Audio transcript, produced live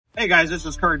Hey guys, this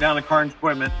is Kurt down at Carnes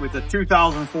Equipment with the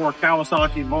 2004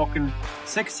 Kawasaki Vulcan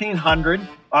 1600.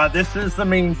 This is the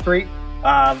Main Street.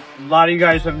 A lot of you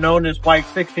guys have known this bike,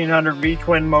 1600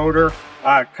 V-twin motor.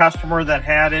 Customer that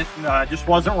had it just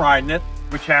wasn't riding it,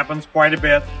 which happens quite a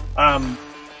bit.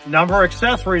 Number of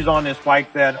accessories on this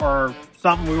bike that are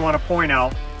something we want to point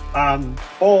out.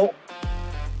 Full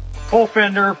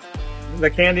fender, the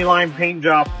candy line paint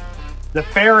job. The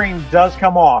fairing does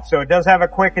come off, so it does have a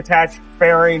quick attach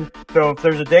fairing. So if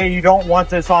there's a day you don't want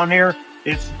this on here,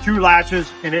 it's 2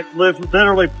 latches and it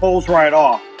literally pulls right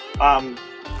off.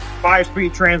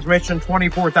 5-speed transmission,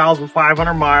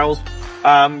 24,500 miles.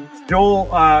 Dual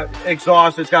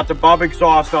exhaust. It's got the bub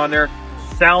exhaust on there.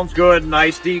 Sounds good,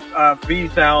 nice deep V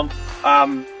sound.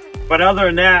 But other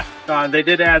than that, they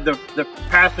did add the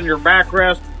passenger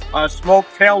backrest, smoke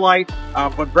tail light,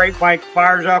 but great bike,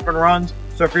 fires up and runs.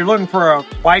 So if you're looking for a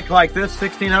bike like this,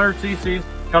 1600 cc's,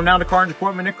 come down to Carnes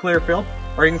Equipment at Clearfield,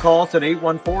 or you can call us at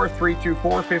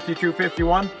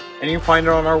 814-324-5251, and you can find it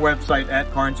on our website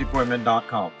at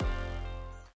carnesequipment.com.